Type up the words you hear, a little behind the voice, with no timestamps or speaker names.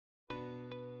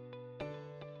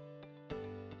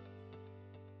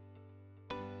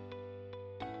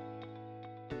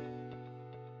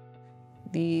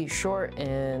The short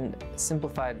and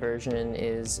simplified version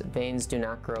is veins do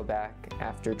not grow back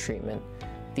after treatment.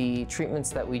 The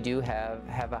treatments that we do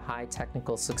have a high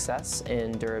technical success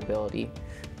and durability.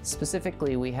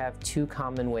 Specifically, we have two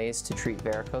common ways to treat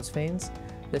varicose veins.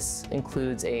 This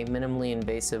includes a minimally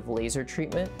invasive laser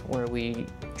treatment where we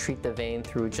treat the vein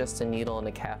through just a needle and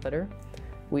a catheter.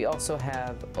 We also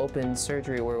have open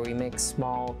surgery where we make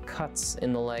small cuts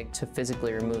in the leg to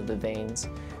physically remove the veins.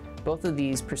 Both of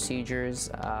these procedures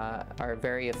are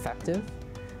very effective.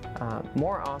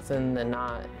 More often than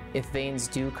not, if veins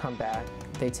do come back,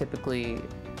 they typically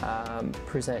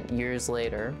present years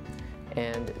later,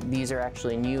 and these are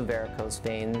actually new varicose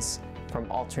veins from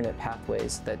alternate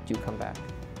pathways that do come back.